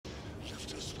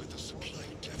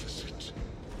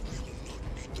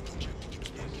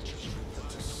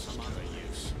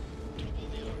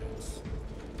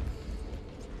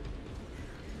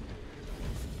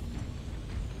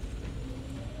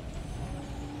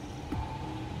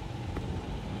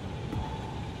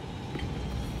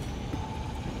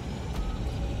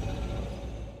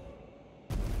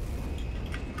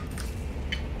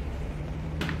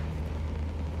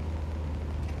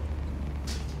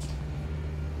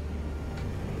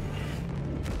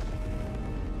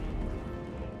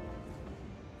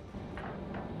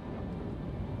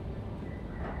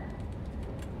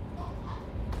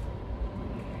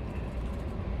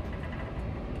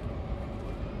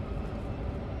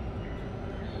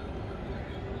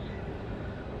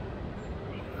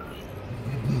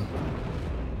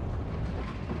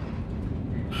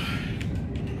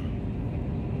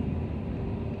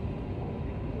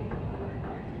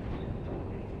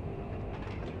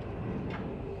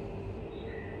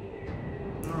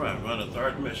Alright, we're on the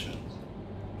third mission.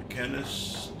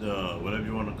 Machinus, whatever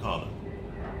you want to call it.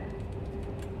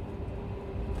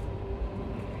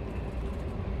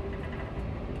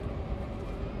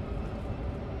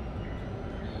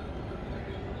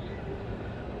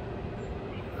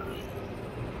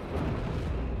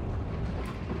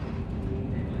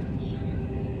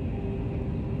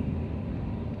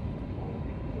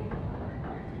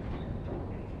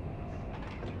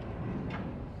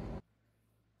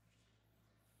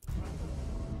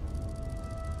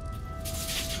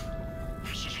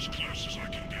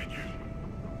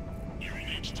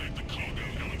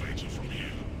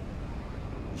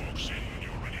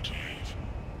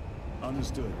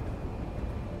 Understood.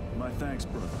 My thanks,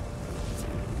 brother.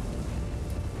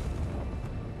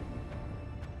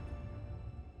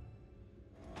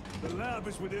 The lab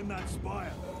is within that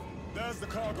spire. There's the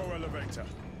cargo elevator.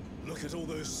 Look at all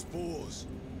those spores.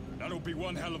 That'll be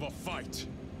one hell of a fight.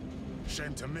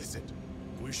 Shame to miss it.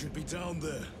 We should be down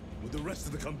there with the rest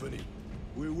of the company.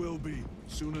 We will be,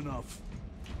 soon enough.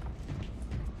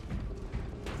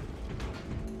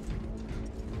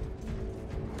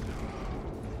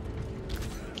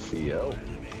 Yo.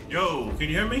 Yo, can you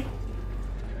hear me?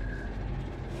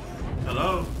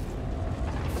 Hello?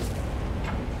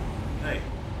 Hey,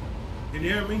 can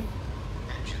you hear me?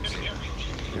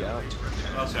 Yeah.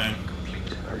 Okay.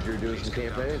 Heard you're doing some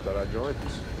campaign, thought I'd join.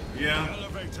 Yeah,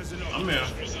 I'm here.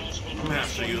 I'm gonna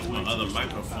have to use my other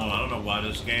microphone. I don't know why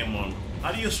this game on.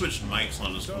 How do you switch mics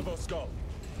on this one? Turbo Skull,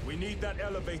 we need that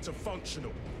elevator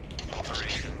functional.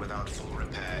 Operation without full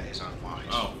repair is unwise.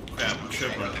 Oh, crap, I'm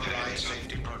tripping. Apply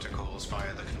safety protocols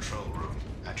via the control room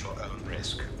at your own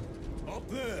risk. Up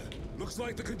there! Looks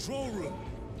like the control room.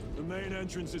 The main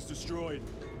entrance is destroyed.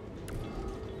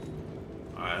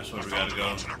 Alright, that's where we gotta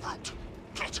go.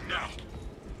 Plotting now.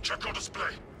 Check our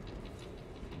display.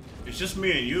 It's just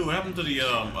me and you. What happened to the,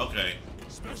 okay.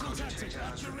 Special tactics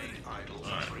activated.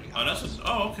 Alright. Oh, that's a,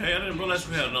 oh, okay. I didn't realize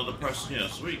we had another person here.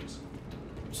 Sweet.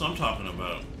 That's what I'm talking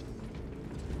about.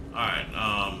 Alright,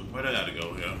 where did I gotta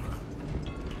go here?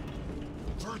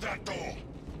 Through that door.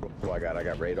 What do I got? I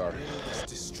got radar. It's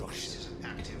destruction.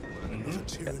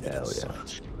 Mm-hmm. Hell yeah.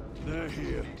 They're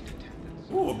here.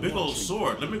 Ooh, a big old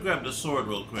sword. Let me grab the sword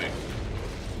real quick.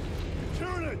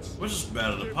 Tyranids! Which is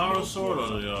better, the power sword or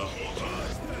the,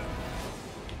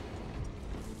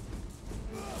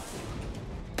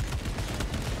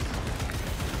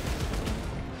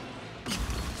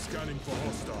 Scanning for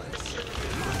hostiles.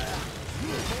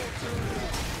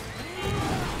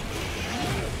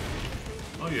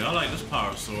 Oh yeah, I like this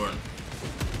power sword.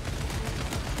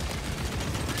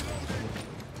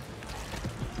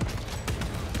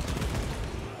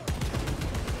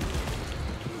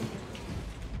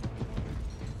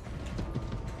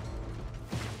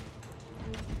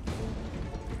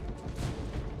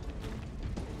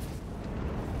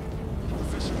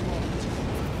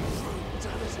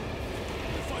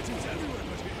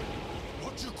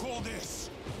 What you call this?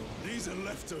 These are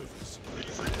leftovers.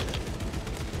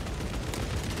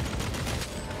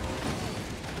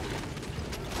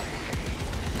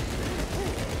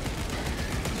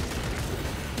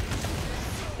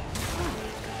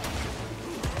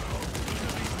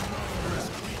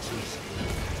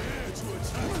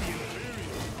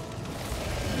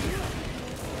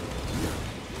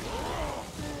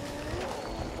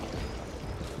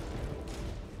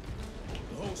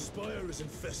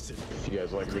 Infested. You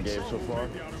guys liking the game so far?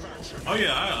 Oh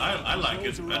yeah, I like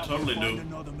it. I totally do.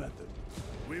 Another method.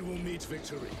 We will meet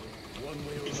victory, one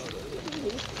way or another.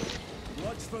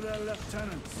 What's for their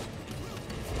lieutenants?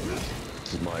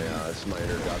 This is my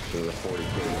introduction to the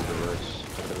 40K universe.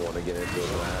 I didn't want to get into it,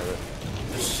 but I have it.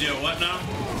 This is your what now?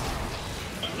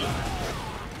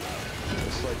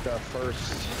 It's like the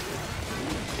first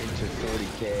into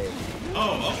 40K.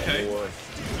 Oh, okay. War,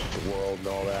 the world and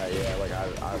all that. Yeah, like I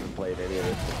haven't played any of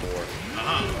it before.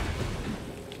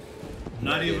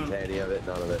 Not even into any of it.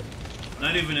 None of it.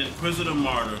 Not even Inquisitor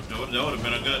Martyr. That would have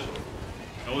been a good.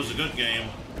 That was a good game.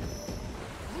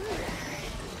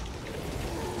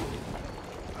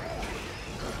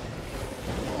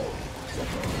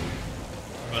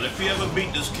 But if you ever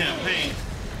beat this campaign,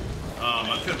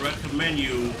 I could recommend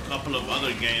you a couple of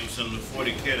other games in the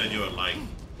 40K that you would like.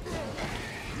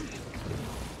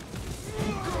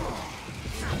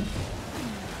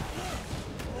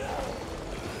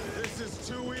 This is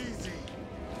too easy.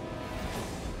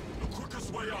 The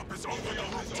quickest way up is over the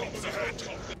rooftops ahead.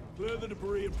 Clear the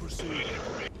debris and proceed.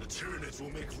 The Tyranids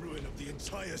will make ruin of the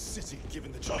entire city,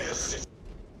 given the chance.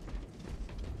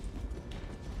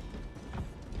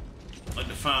 I'd like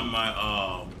to find my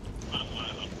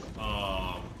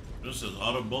This is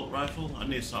auto bolt rifle. I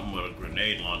need something with a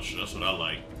grenade launcher. That's what I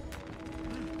like.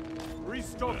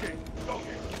 Restocking.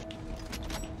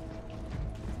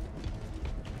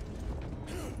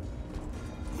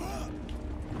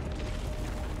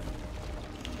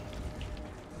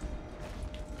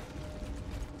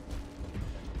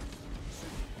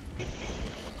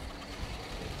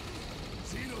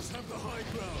 Xenos have the high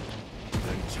ground.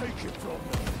 Then take it from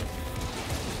them.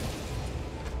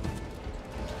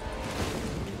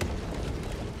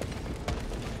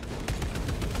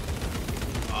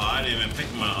 Oh, I didn't even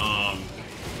pick my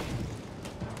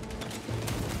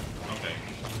Okay.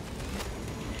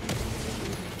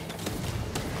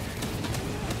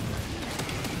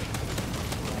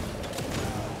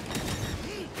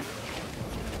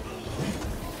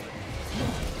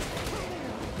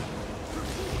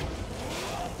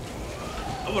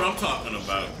 That's what I'm talking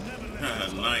about.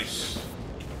 Nice.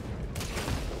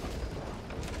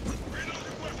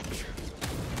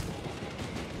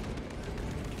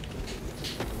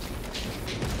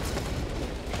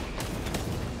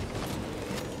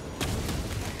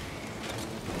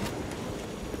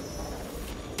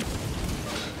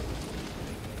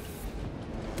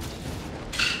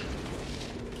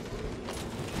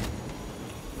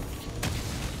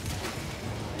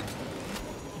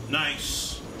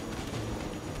 Nice.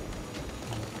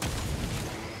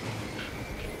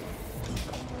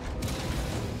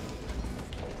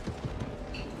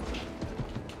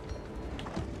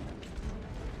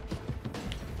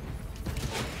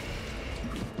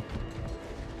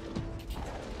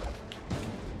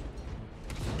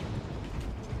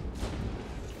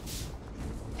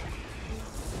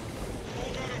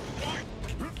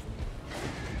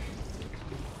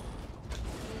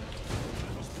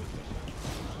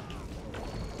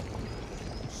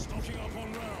 Stocking up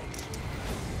on rounds.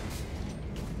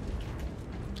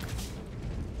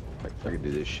 I could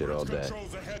do this shit all day.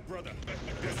 Controls ahead, brother.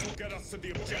 This will get us to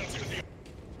the objective.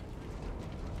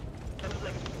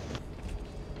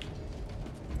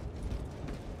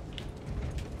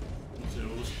 Let's see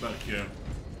what's back here.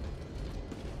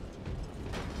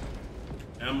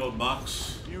 Ammo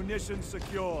box. Munitions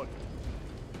secured.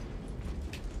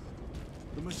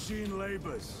 The machine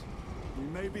labors. We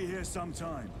may be here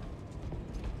sometime.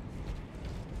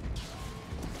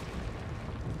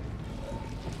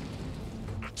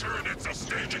 The Tyranids are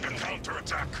staging a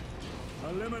counterattack.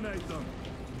 Eliminate them.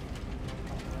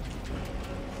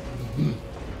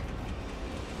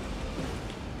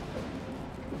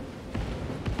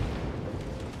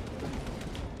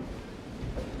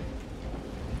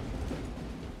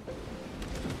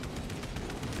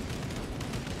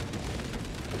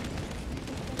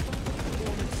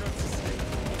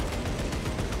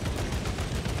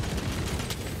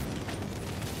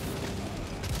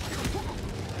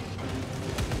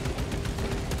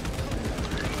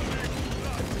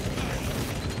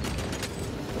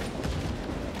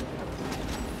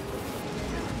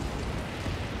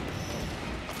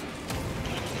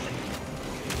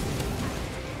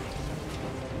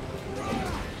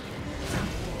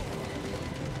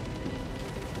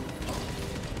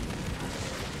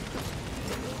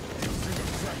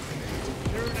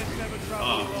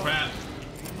 Oh, crap.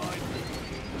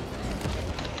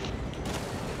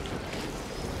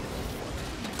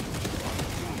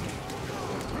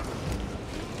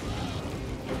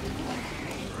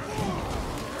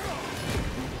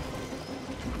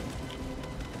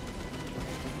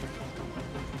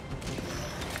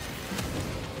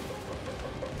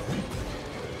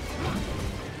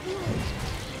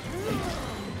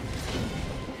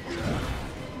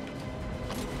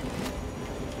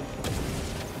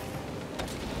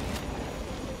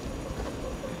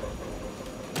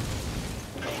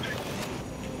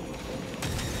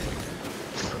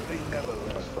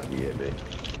 Yeah, man.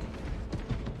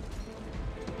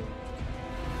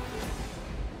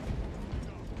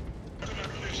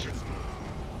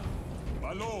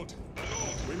 My lord,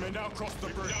 we may now cross the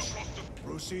bridge.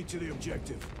 Proceed to the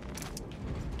objective.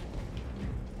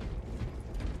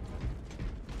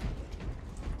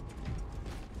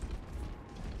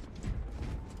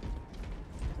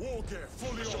 War gear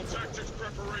fully on tactics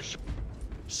preparation.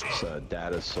 It's a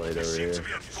data slate over here.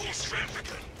 Be at full strength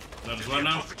again. That is right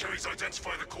now. Apothecaries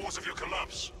identify the cause of your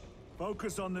collapse.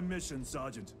 Focus on the mission,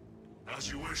 Sergeant.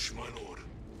 As you wish, my lord.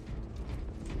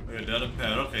 Okay, data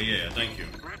pad. Okay, yeah, thank you.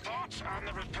 Report on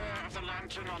the repair of the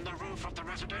lantern on the roof of the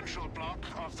residential block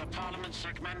of the Parliament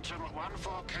Segmentum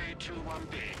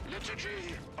 14K21B.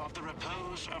 Liturgy of the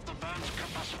repose of the burnt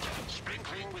capacitor,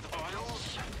 sprinkling with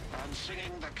oils and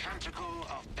singing the canticle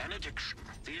of benediction.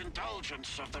 The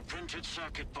indulgence of the printed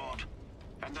circuit board.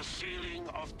 and the sealing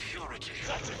of purity.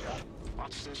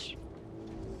 What's this?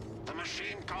 The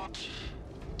machine god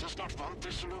does not want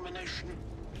this illumination.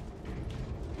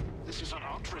 This is an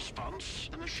odd response.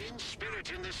 The machine's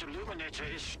spirit in this illuminator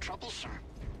is troublesome.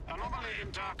 Anomaly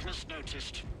in darkness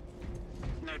noticed.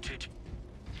 Noted.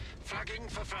 Flagging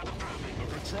for further probing.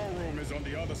 The control room is on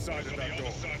the other side of that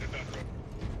door.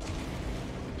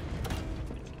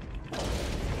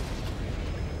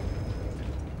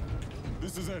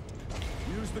 This is it.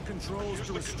 Use the controls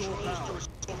to restore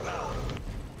power.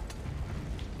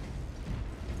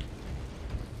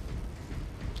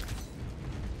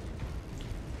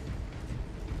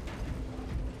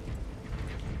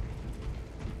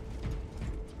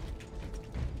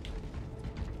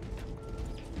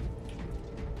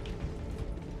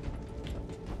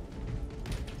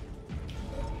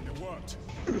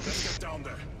 Let's get down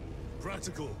there.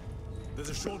 Practical. There's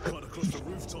a shortcut across the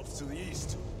rooftops to the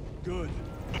east. Good.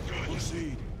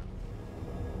 Proceed.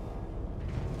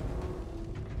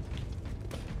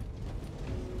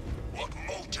 What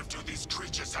motive do these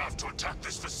creatures have to attack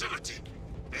this facility?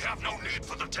 They have no need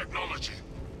for the technology.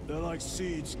 They're like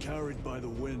seeds carried by the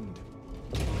wind.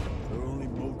 Their only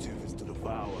motive is to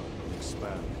devour and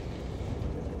expand.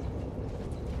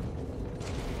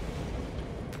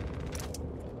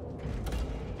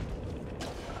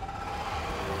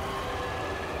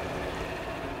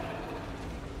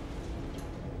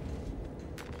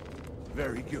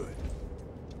 Very good.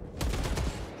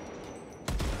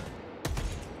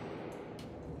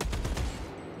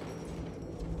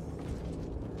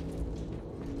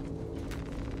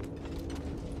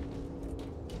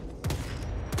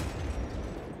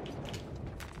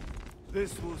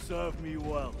 This will serve me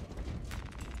well.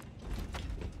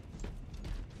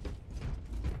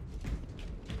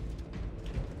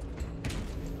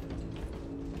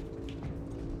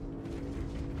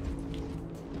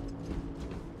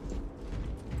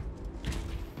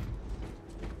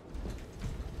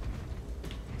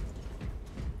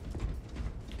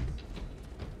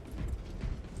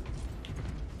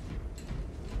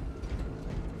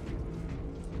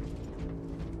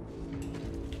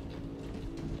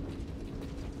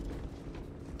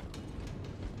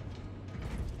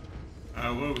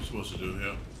 What are we supposed to do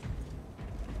here?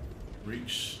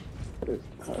 Reach.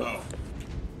 Oh.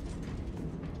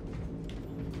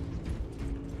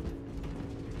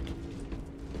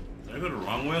 Did I go the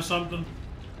wrong way or something?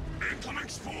 Incoming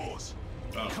spores!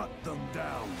 Oh. Cut them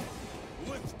down.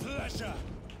 With pleasure.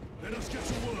 Let us get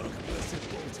to work, blessed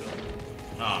Bolter.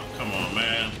 Oh, come on,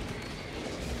 man.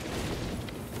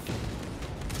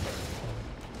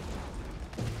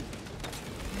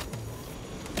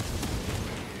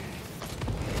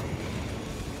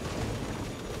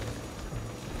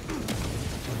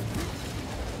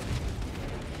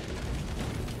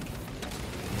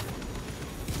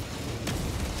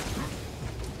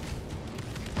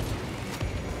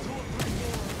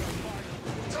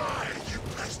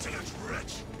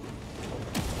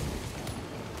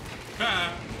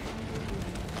 Ah.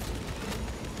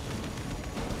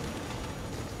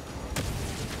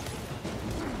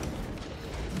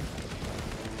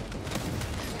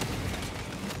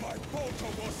 My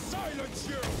bolter will silence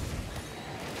you!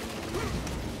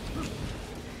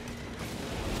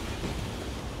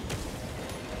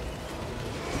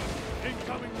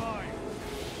 Incoming mine.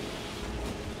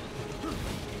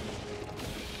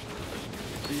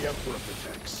 The Emperor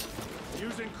protects.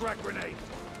 Using crack grenade.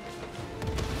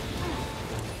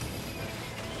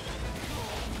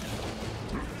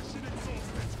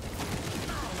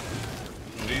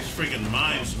 These freaking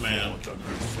mines, man.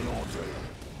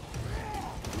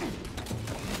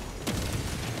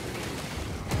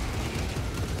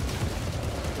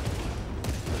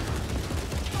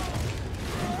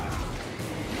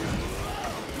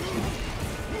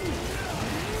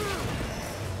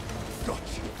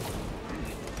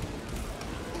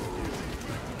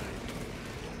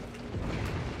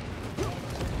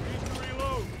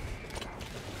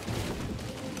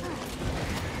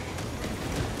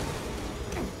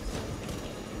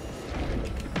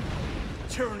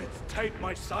 Tyranids take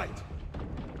my sight.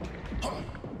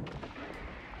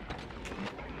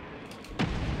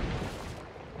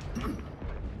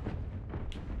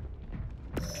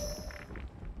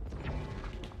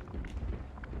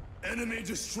 Enemy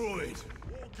destroyed.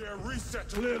 War gear reset.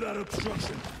 Clear that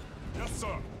obstruction. Yes,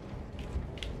 sir.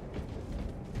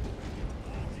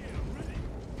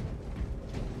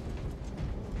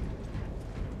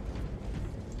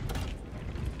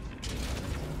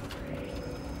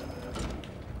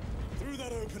 Through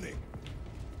that opening.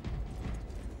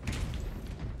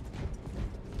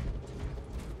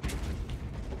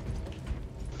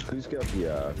 Who's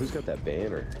got that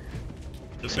banner?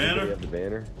 The Does banner? anybody have the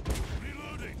banner?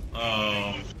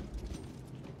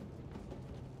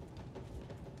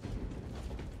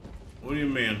 What do you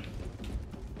mean?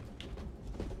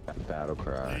 Battle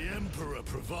cry. The Emperor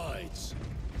provides.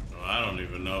 Oh, I don't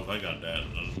even know if I got that.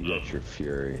 You got your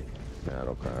fury.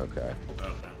 Battle cry. Okay.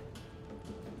 Okay.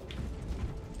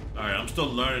 All right, I'm still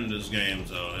learning this game,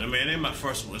 so I mean, it ain't my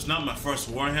first. It's not my first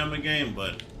Warhammer game,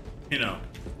 but you know,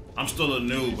 I'm still a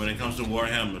noob when it comes to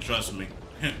Warhammer. Trust me.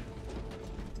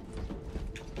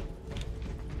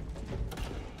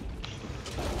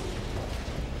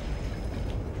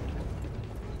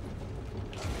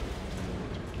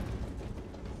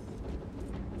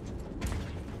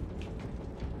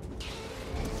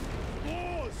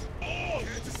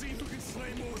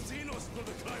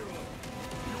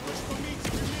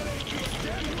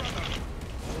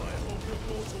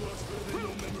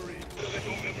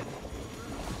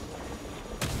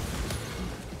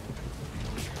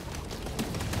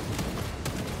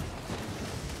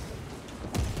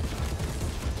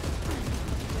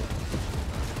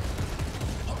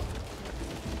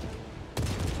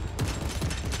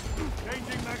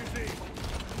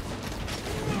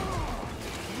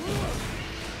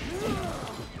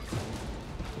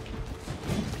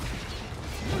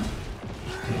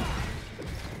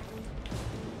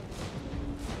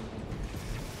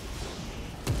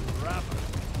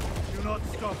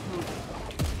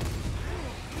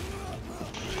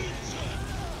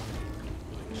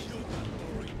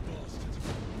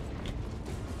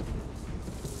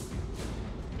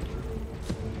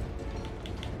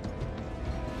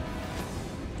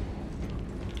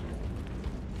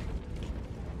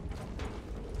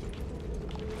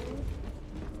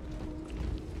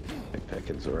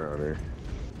 Pickings around here.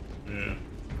 Yeah.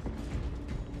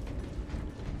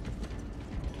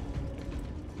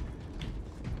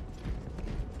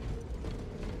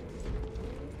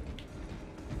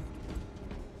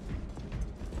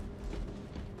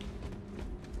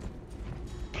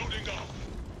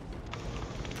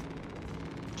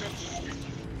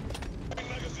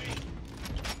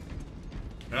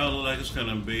 Hell, look like it's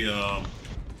gonna be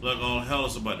look, all hell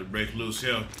is about to break loose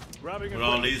here with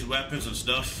all these weapons and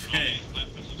stuff. Hey.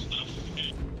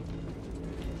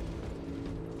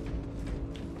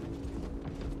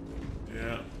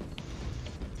 Yeah.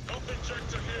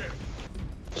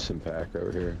 Stimpack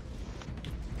over here.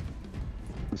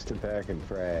 Stimpack and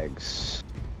frags.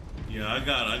 Yeah, I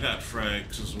got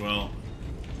frags as well.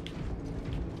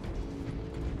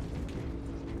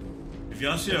 If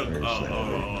y'all see a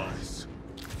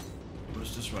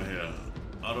what's this right here?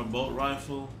 Auto bolt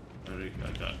rifle. I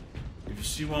got. If you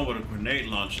see one with a grenade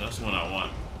launcher, that's the one I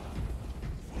want.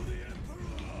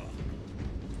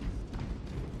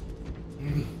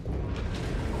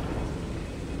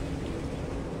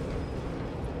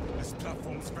 This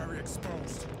platform's very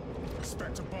exposed.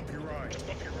 Expect a bumpy ride.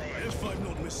 If I'm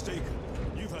not mistaken,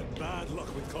 you've had bad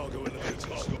luck with cargo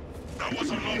elevators. That was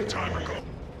a long time ago.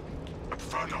 I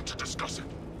prefer not to discuss it.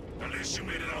 At least you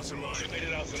made it out alive.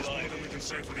 Just more than we can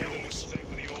say for the others.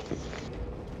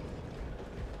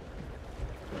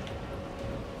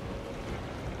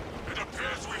 It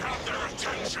appears we have their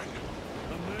attention.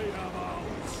 And they have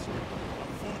ours.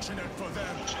 Unfortunate for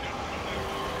them.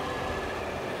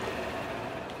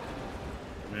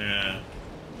 Yeah.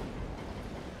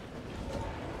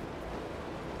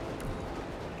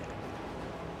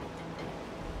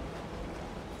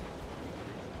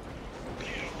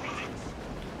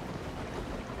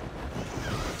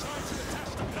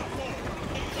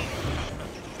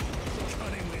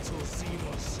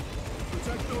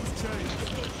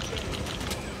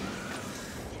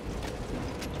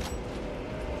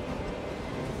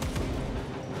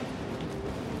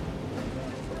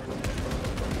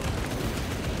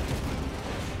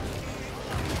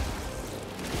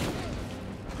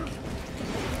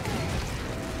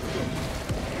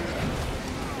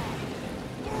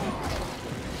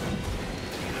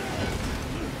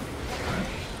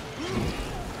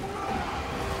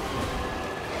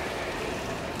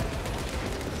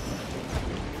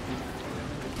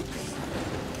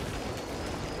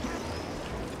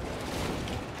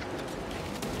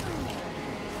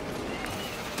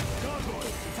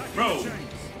 Bro,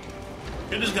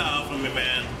 get this guy off of me,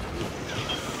 man.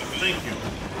 Thank you.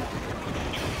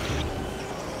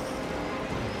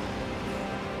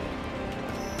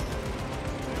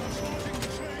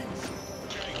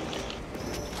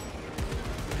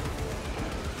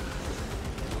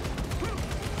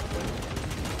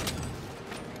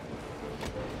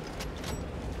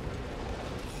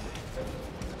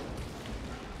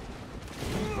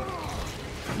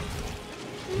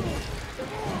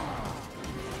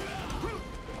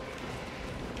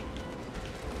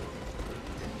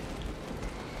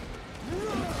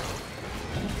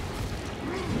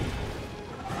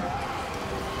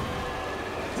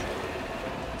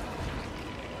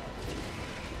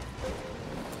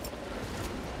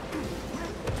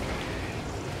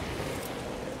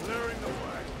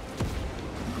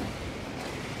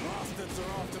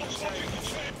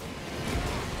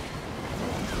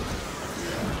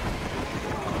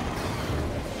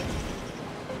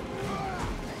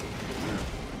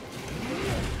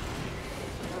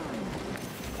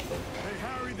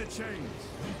 Free the chains.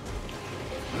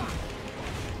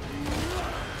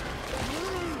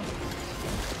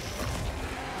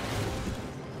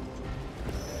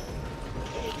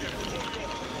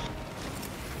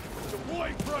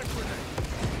 Deploying front grenade.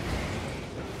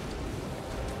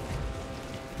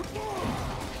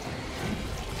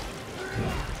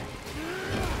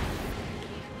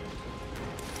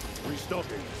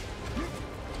 Restocking.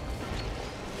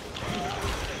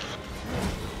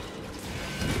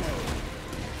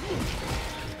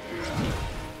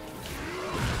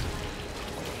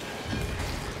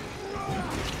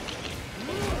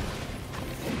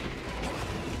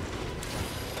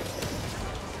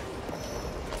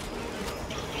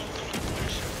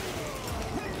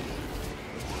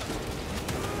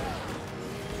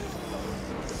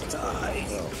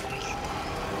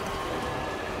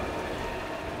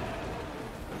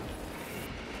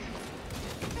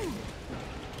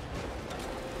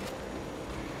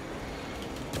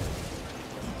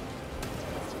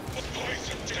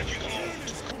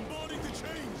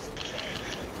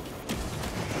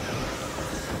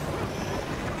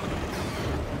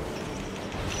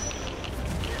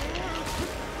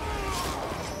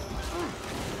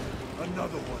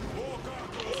 Another one.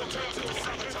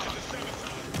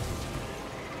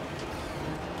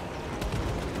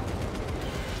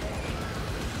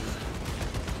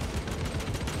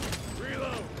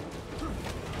 Reload.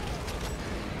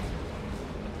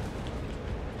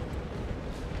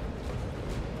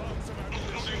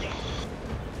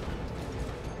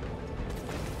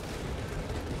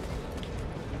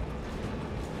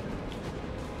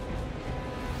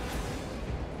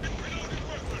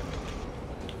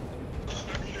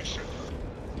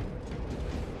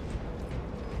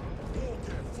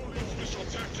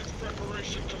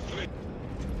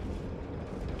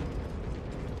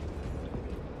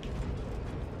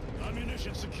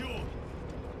 Ammunition secured.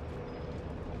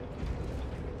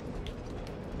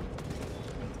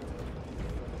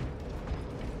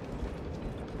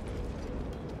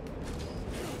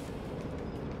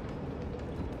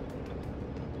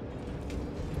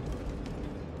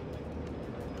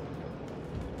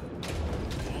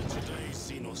 All today,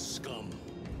 seen no scum.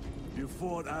 You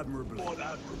fought admirably.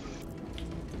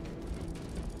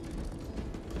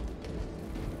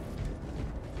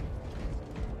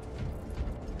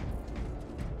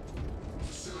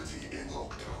 Facility in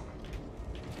lockdown.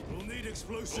 We'll need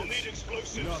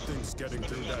explosives. Nothing's getting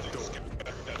through that door.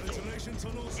 Ventilation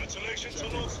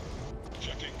tunnels.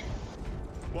 Checking.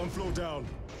 One floor down.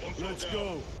 Let's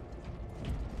go.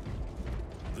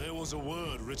 There was a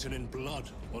word written in blood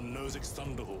on Nozick's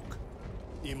Thunderhawk.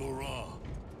 Imura.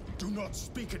 Do not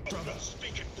speak it, brother.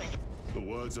 The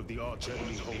words of the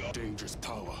archenemy hold dangerous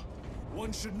power.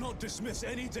 One should not dismiss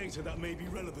any data that may be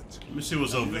relevant. Let me see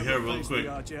what's over here real quick.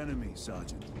 The archenemy,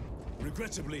 Sergeant.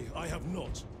 Regrettably, I have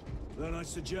not. Then I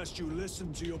suggest you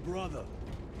listen to your brother.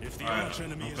 If the Alright,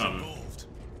 archenemy I'm is coming. involved,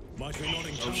 might we not I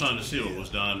encounter was trying to see what here? was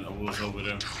done. What was over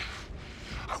there.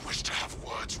 I wish to have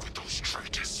words with those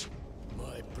traitors.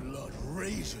 My blood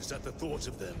rages at the thought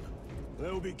of them.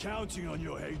 They'll be counting on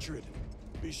your hatred.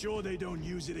 Be sure they don't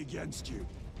use it against you.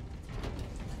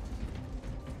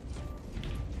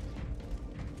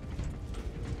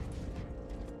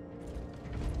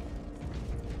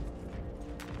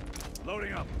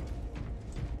 Loading up.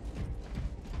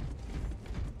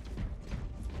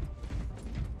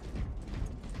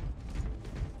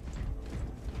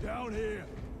 Down here.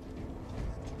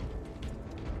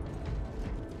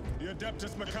 The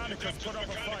Adeptus Mechanicus put up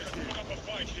a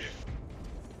fight here.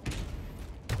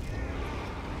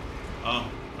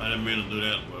 Oh, I didn't mean to do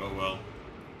that, but oh well.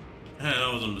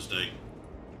 That was a mistake.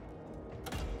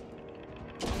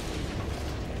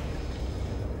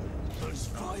 Those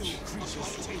vile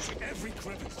creatures take every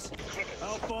crevice.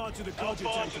 How far to the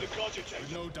cogitator?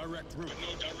 With no direct route.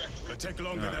 But take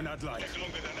longer than I'd like.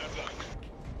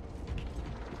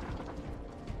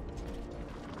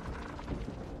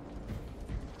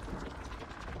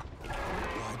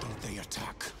 Why don't they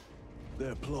attack?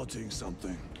 They're plotting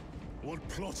something. What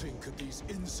plotting could these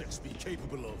insects be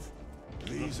capable of?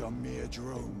 These are mere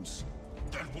drones.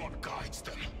 Then what guides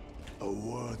them? A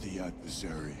worthy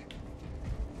adversary.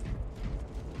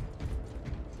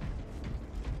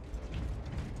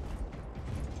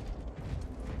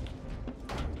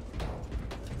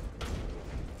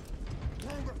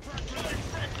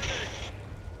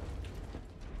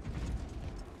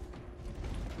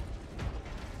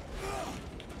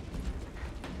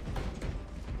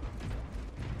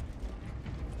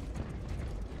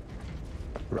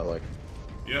 Relic.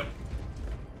 Yep.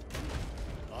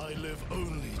 I live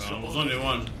only to There's only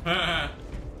one.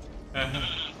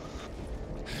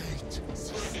 hate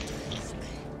sustains me.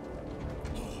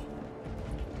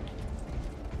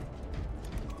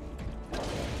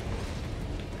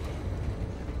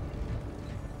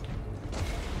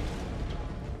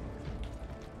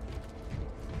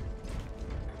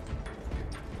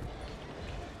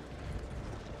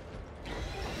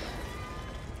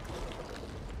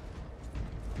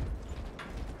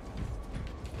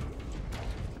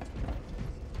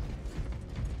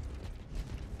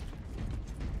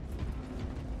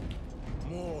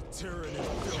 tyranny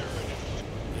filth.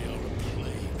 They are a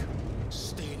plague,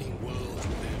 staining worlds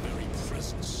with their very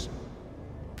presence.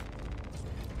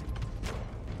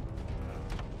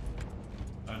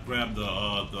 I grabbed the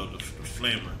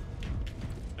flamer.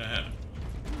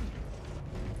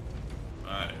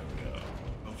 Alright, here we go.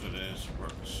 Hopefully this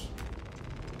works.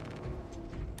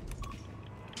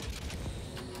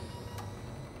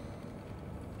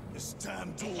 This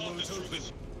damn door won't open.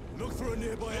 Look for a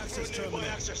nearby access terminal.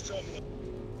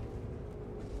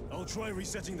 I'll try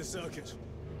resetting the circuit.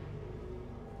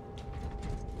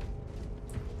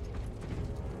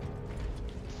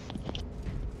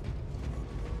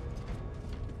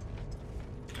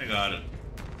 I got it.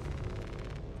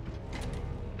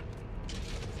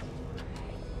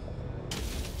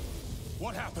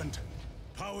 What happened?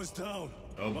 Power's down.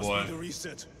 Oh Must boy. be the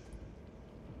reset.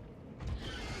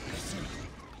 Listen,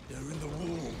 they're in the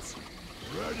walls.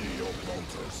 Ready your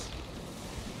bolters.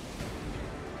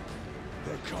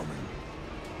 They're coming.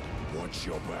 Watch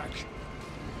your back.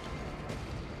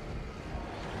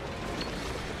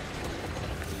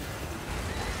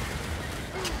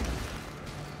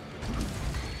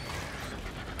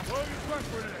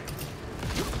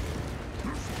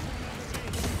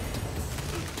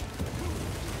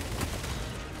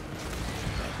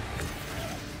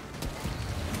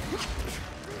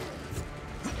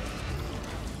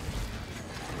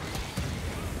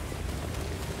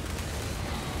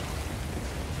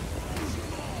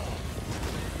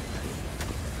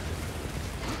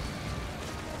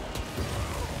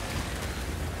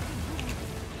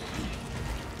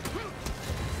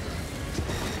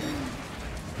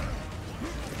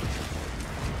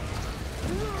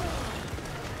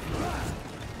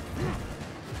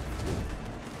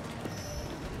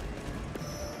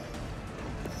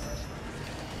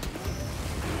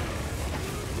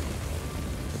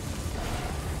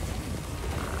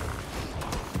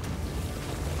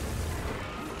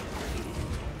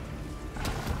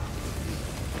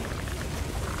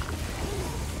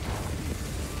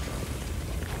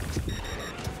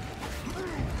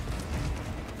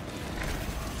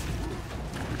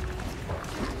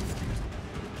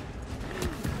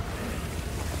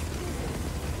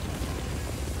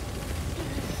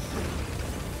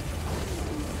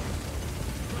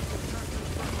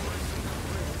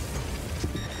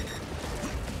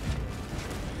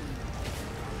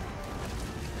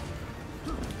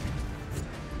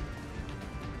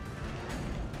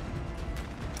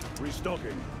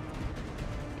 Restocking.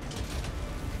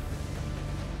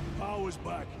 Power's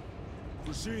back.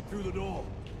 Proceed through the door.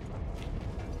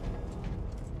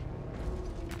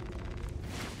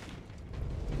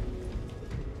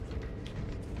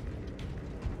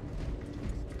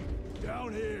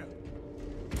 Down here.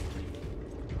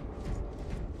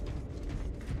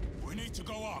 We need to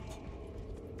go up.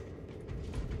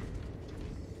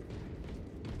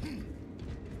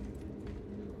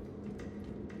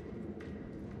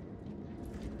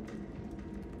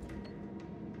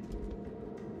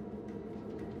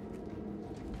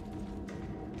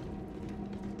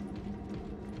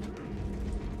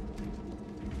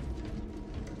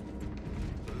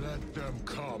 Let them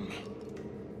come.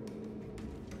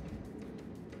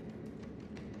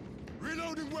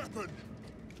 Reloading weapon.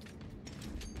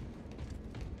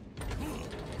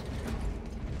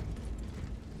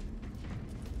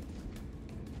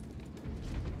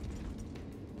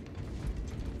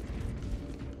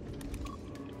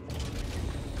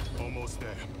 Almost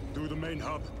there. Through the main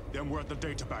hub, then we're at the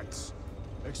data banks.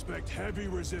 Expect heavy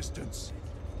resistance.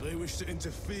 They wish to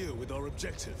interfere with our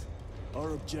objective.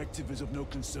 Our objective is of no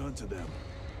concern to them.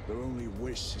 Their only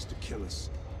wish is to kill us.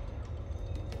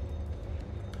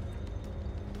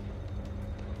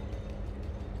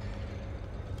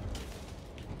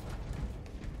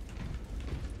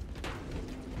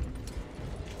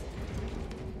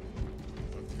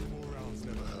 A few more rounds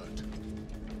never hurt.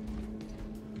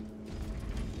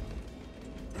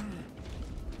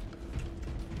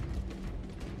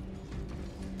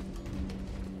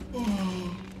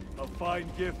 A fine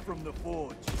gift from the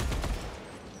Forge.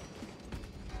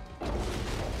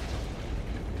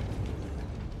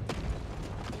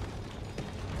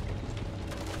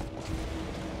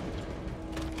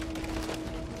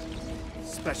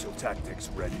 Special tactics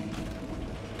ready.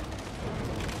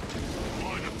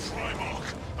 Line of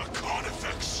Primarch, a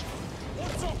Carnifex.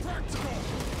 What's so practical?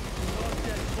 Not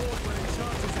get caught when it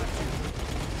charges at you.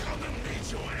 Come and meet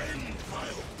your end,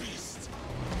 vile beast.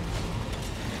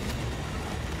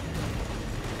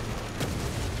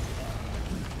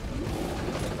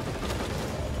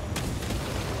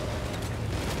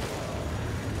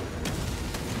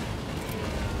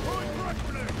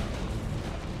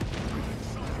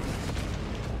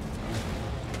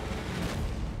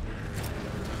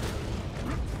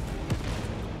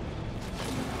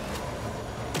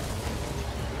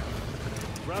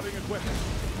 Grabbing equipment.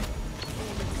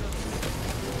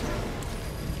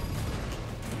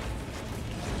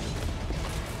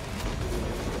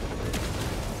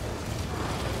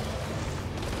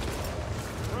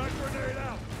 Frag grenade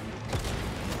out.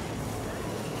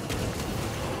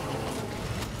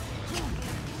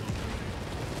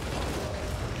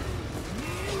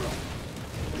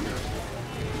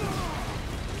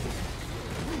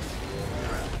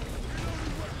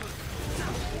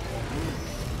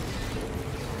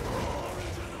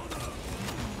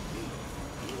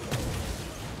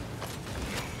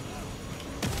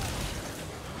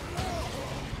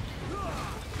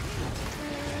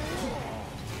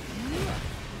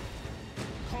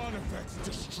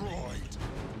 Destroyed.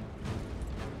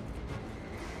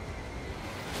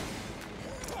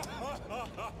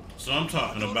 So I'm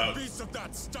talking about. Piece of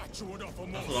that statue would offer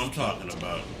more. That's what I'm talking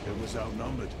about. It was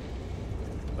outnumbered.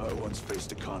 I once faced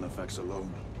the Carnifex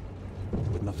alone,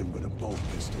 with nothing but a bolt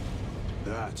pistol.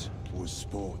 That was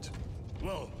sport.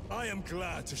 Well, I am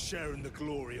glad to share in the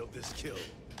glory of this kill.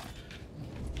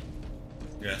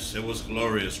 Yes, it was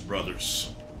glorious,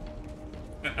 brothers.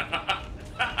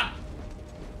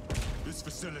 This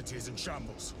facility is in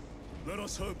shambles. Let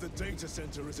us hope the data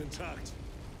center is intact.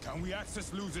 Can we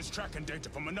access losers tracking data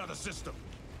from another system?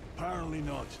 Apparently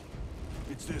not.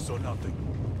 It's this or nothing.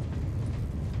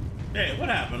 Hey, what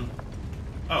happened?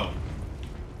 Oh.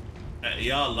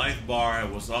 Y'all life bar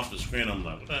was off the screen. I'm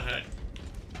like, what the heck?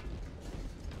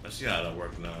 Let's see how that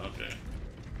works now. Okay.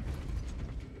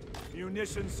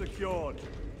 Munitions secured.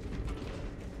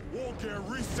 War gear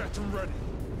reset and ready.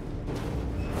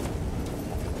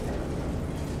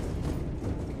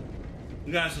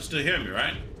 You guys can still hear me,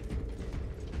 right?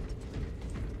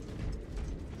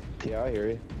 Yeah, I hear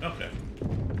you. Okay.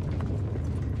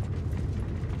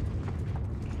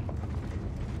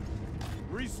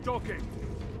 Restocking.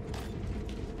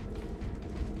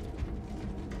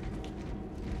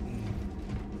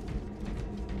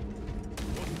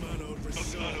 What manner of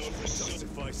research could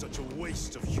justify such a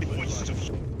waste of human life?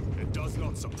 It does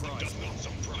not surprise me.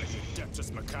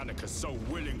 Adeptus Mechanicus so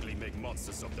willingly make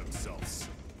monsters of themselves.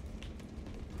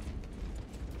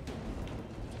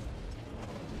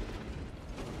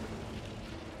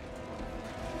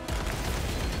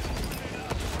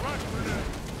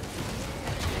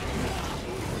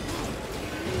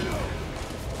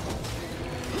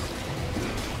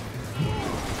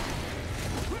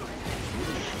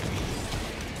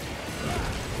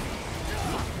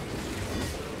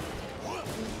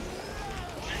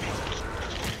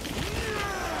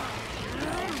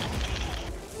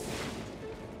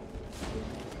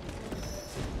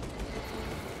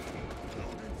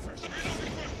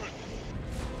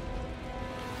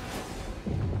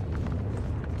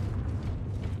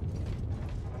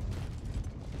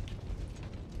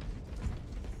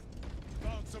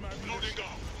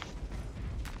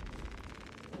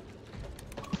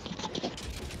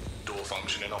 Door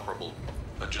function inoperable.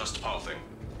 Adjust pathing.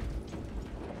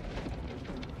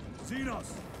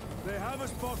 Xenos, they have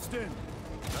us boxed in.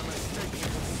 A mistake you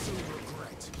will soon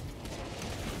regret.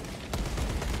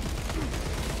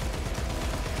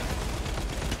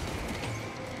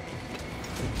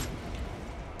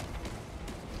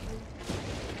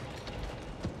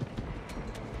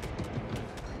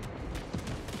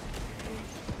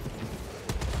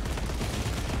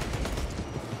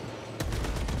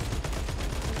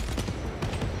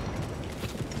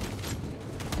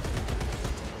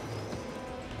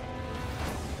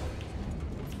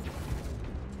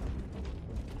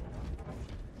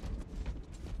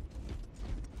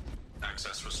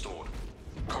 Access restored.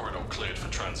 Corridor cleared for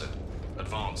transit.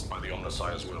 Advanced by the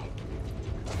Omnissiah's will.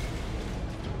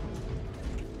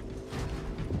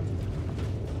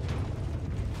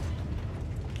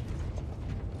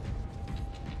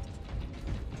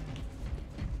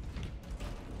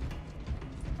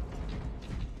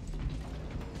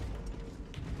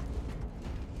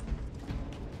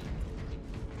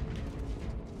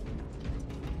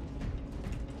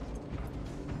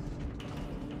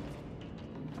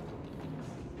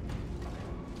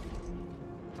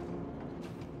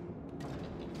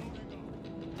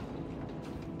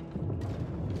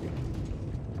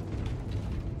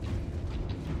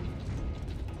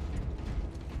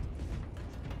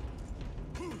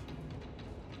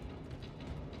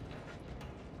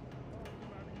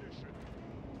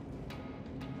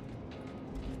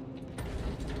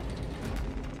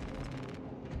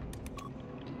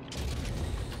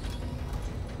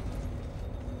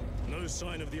 No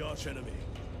sign of the archenemy.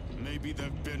 Maybe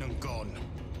they've been and gone.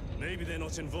 Maybe they're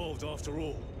not involved after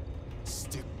all.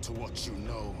 Stick to what you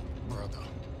know, brother.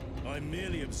 I'm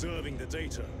merely observing the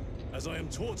data. as I am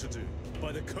taught to do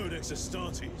by the Codex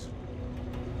Astartes.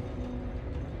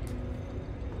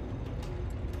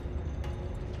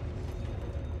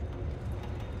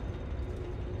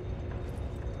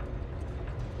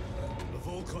 The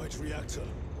Volkite reactor,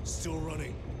 still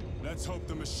running. Let's hope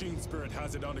the machine spirit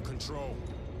has it under control.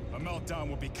 A meltdown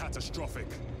will be catastrophic.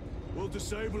 We'll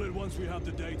disable it once we have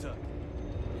the data.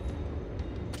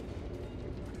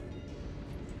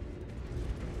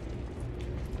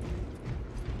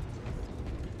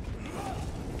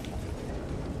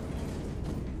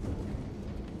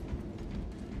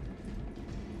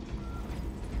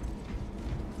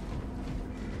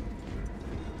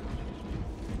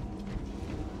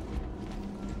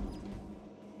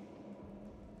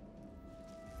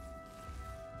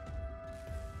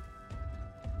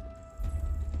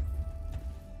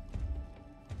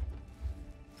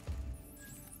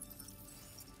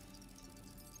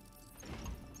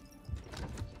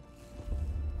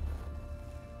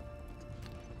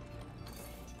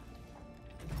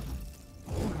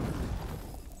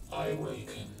 I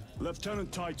awaken.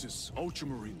 Lieutenant Titus,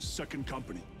 Ultramarines, 2nd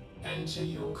Company. Enter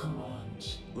your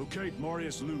command. Locate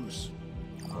Marius Luz.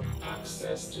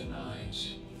 Access denied.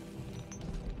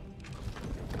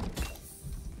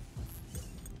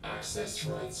 Access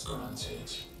rights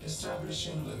granted.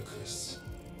 Establishing locus.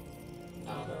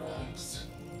 AVARAX.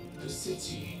 The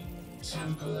city.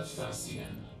 Temple of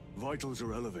Thasian. Vitals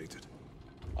are elevated.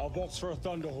 I'll box for a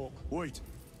Thunderhawk. Wait.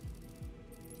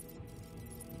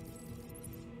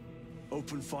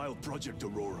 Open file Project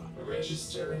Aurora.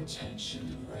 Register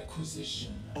intention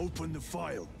requisition. Open the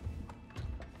file.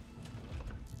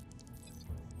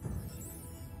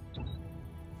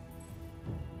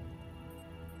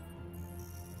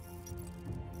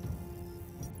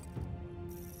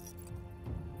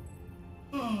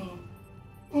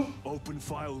 Open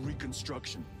file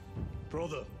reconstruction.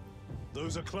 Brother,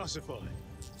 those are classified.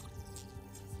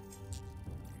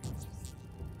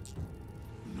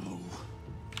 No.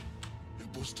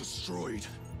 It was destroyed.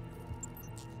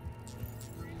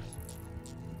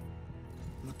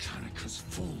 Mechanicus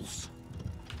fools.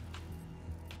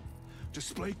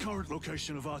 Display current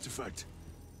location of artifact.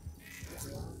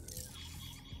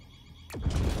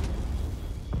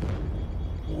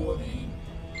 Warning.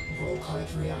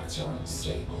 Volkite reactor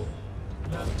unstable.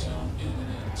 Meltdown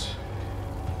imminent.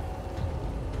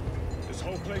 This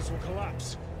whole place will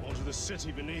collapse onto the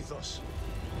city beneath us.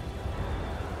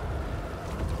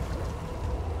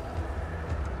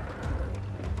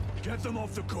 Get them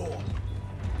off the core.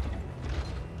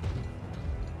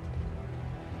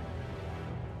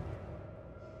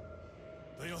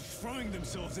 They are throwing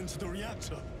themselves into the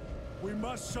reactor. We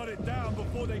must shut it down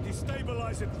before they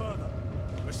destabilize it further.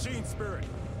 Machine spirit,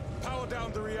 power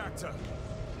down the reactor.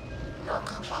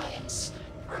 Non-compliance.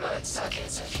 Remote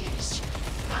circuits are fused.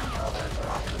 Manual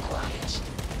override required.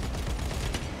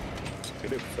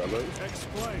 Get it, fellas.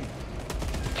 Explain.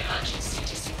 Emergency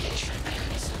disengagement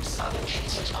mechanisms are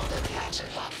located on the reactor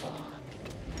platform.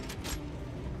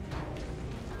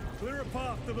 Clear a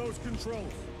path to those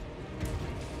controls.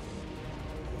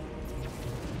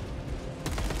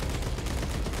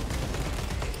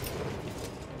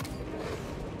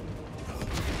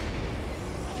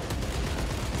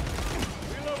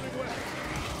 Reloading weapon.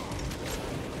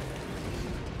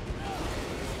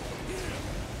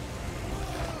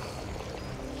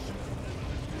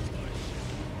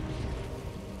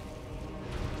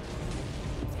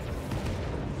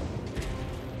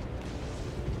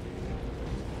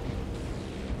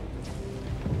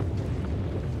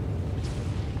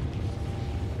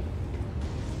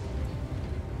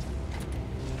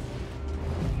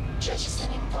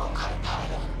 Jettisoning Volkite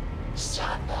pylon.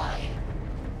 Stand by.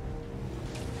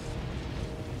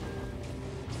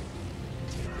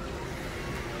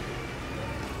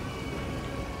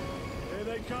 Here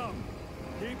they come.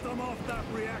 Keep them off that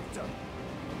reactor.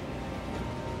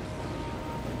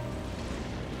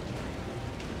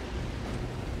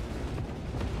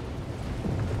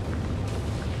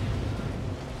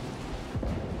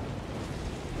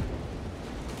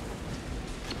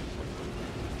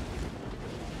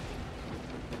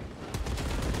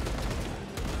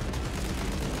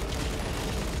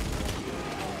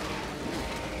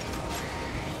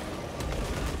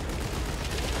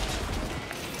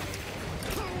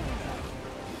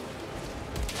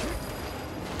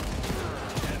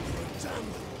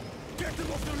 Get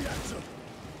them off the reactor!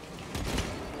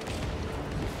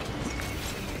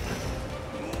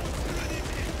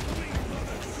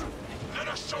 Let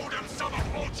us show them some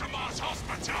of Ultramar's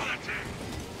hospitality!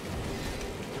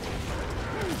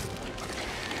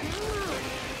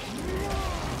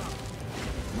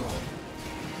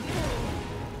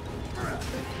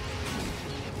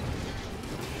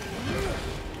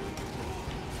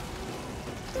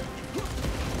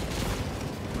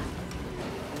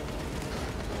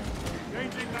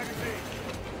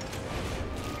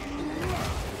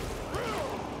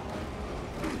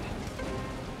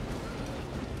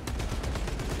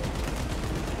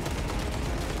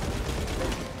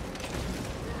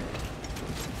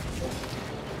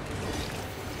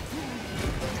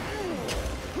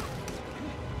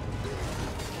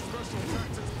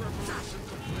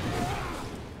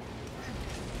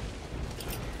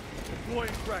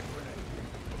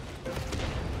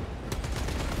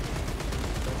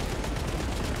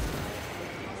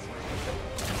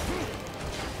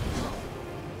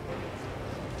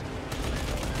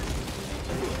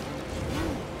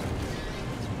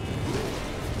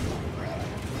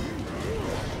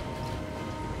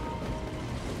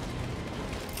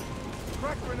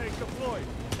 Frag grenade deployed.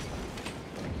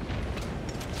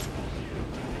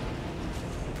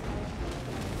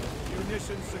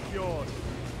 Munitions secured.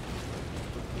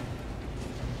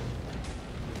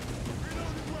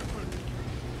 Reloading weapon.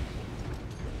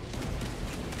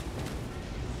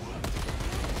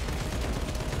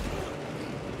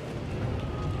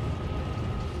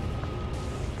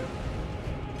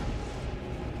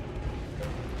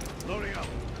 Loading up.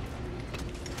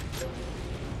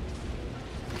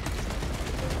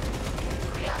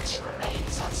 Reactor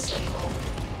remains unstable.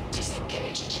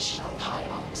 Disengage additional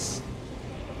pylons.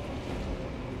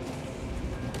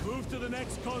 Move to the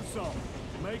next console.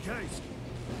 Make haste.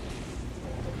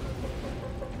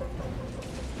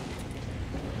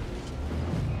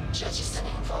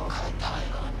 Jettisoning Volkite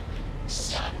pylon.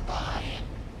 Stand by.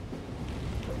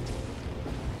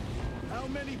 How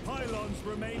many pylons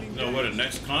remaining? No, where the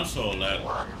next console at?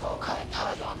 One Volkite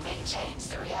pylon maintains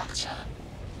the reactor.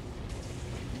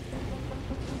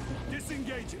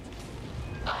 Disengage it.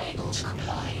 Unable to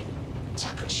comply.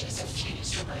 Temperatures have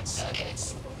fused remote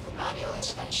circuits. Manual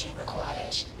intervention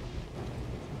required.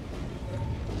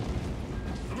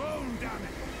 Drone, damn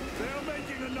it! They are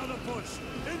making another push.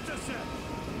 Intercept.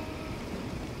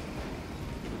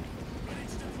 Ready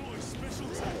to deploy special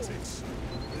tactics.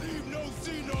 Leave no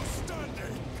Xenos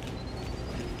standing.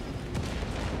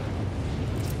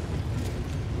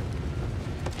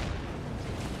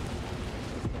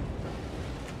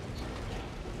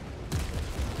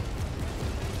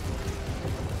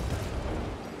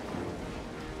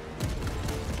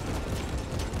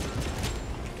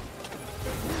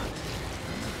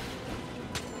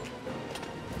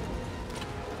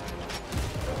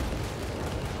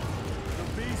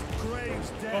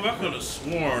 Oh, I could have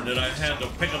sworn that I had to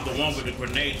pick up the one with the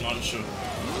grenade launcher.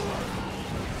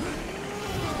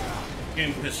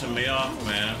 Game pissing me off,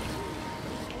 man.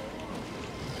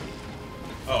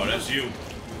 Oh, that's you.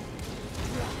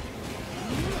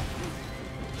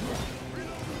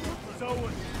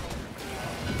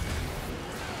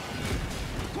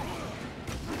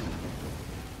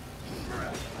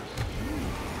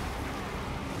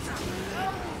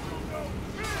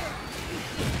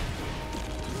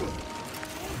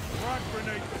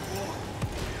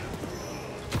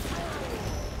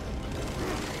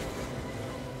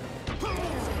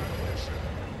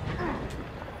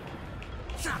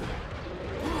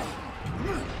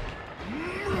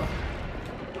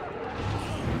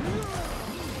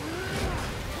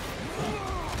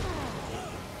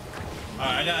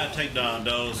 I gotta take down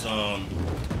those, I'm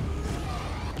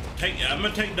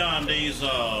gonna take down these,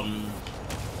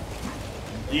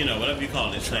 you know, whatever you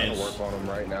call these things. I'm trying to work on them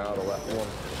right now, the left one.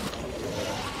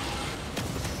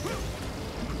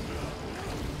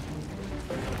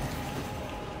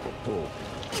 Cool.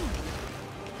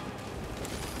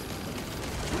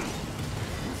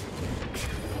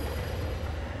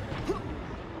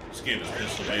 This game is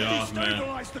pissing me off, man.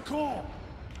 Stabilize the core.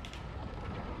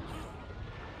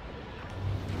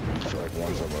 Like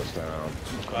one's almost down.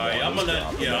 Alright, I'm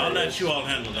gonna I'll let you all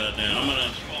handle that then. I'm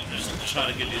gonna just try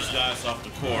to get these guys off the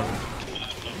court.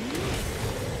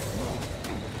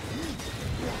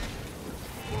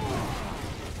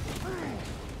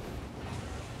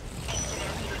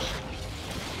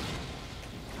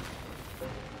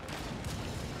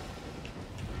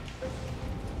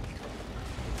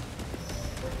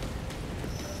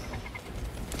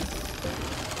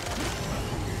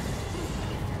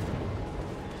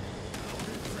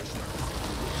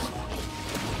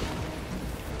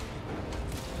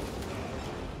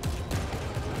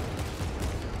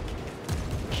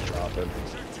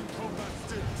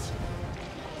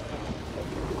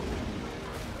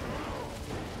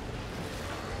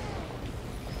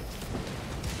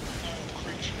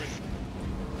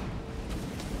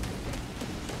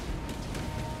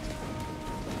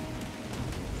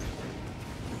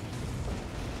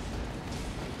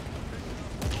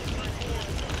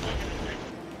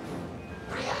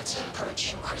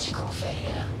 Approaching critical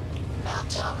failure.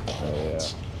 Meltdown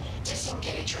imminent.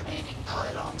 Disengage remaining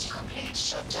pylon to complete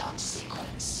shutdown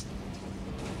sequence.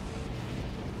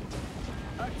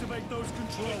 Activate those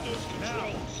controls.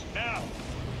 Now.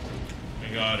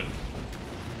 I got it.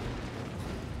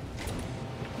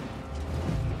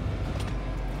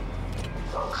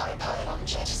 Volkite pylon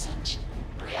jettisoned.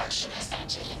 Reaction has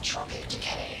entered entropic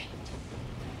decay.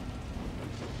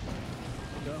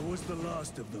 That was the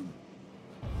last of them.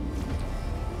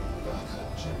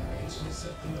 Backup generators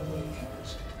have been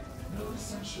awakened. No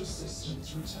essential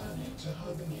systems returning to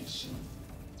hibernation.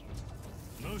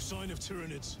 No sign of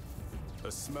Tyranids.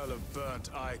 The smell of burnt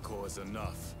ichor is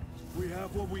enough. We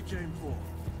have what we came for.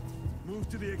 Move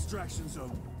to the extraction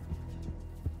zone.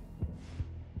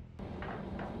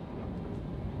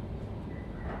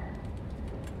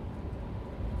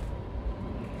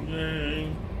 Yay.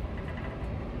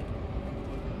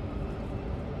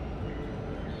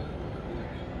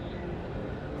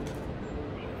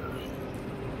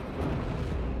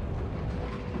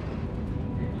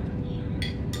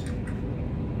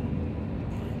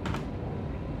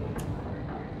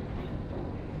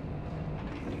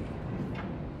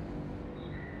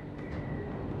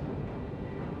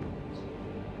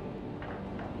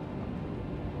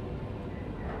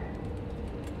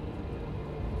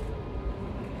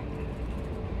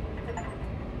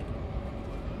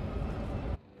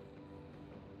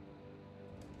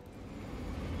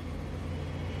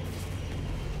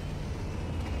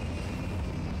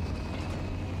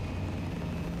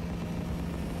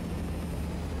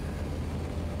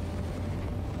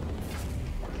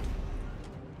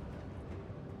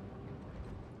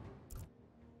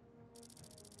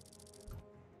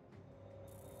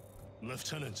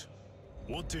 Lieutenant,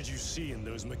 what did you see in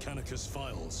those Mechanicus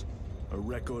files? A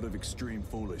record of extreme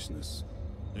foolishness.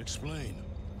 Explain.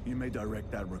 You may direct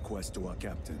that request to our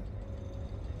captain.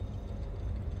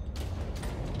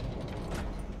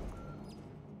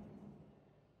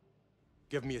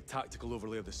 Give me a tactical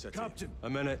overlay of the city. Captain! A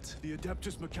minute. The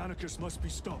Adeptus Mechanicus must be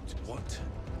stopped. What?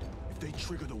 If they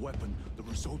trigger the weapon, the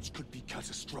results could be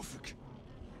catastrophic.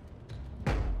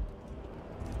 And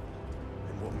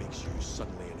what makes you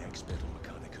suddenly an expert on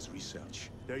Mechanicus research?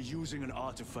 They're using an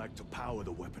artifact to power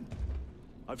the weapon.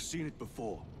 I've seen it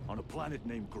before, on a planet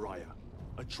named Graia.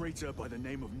 A traitor by the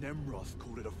name of Nemroth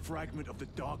called it a fragment of the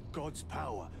Dark God's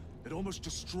power that almost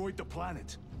destroyed the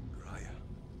planet. Graia.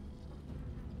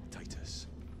 Titus,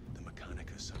 the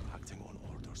Mechanicus are acting on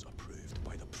orders approved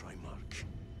by the Primarch.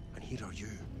 And here are you,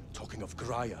 talking of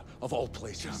Graia, of all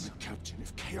places. Damn it, Captain.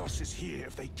 If Chaos is here,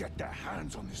 if they get their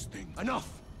hands on this thing...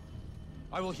 Enough!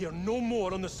 I will hear no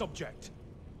more on the subject.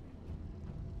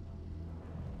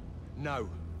 Now,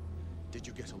 did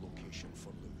you get a location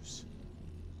for Luz?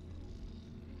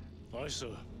 Aye,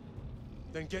 sir.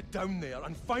 Then get down there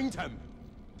and find him!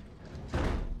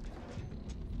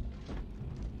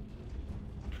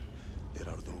 There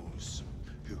are those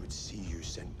who would see you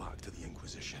sent back to the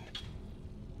Inquisition.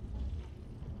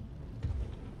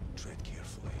 Tread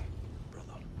carefully.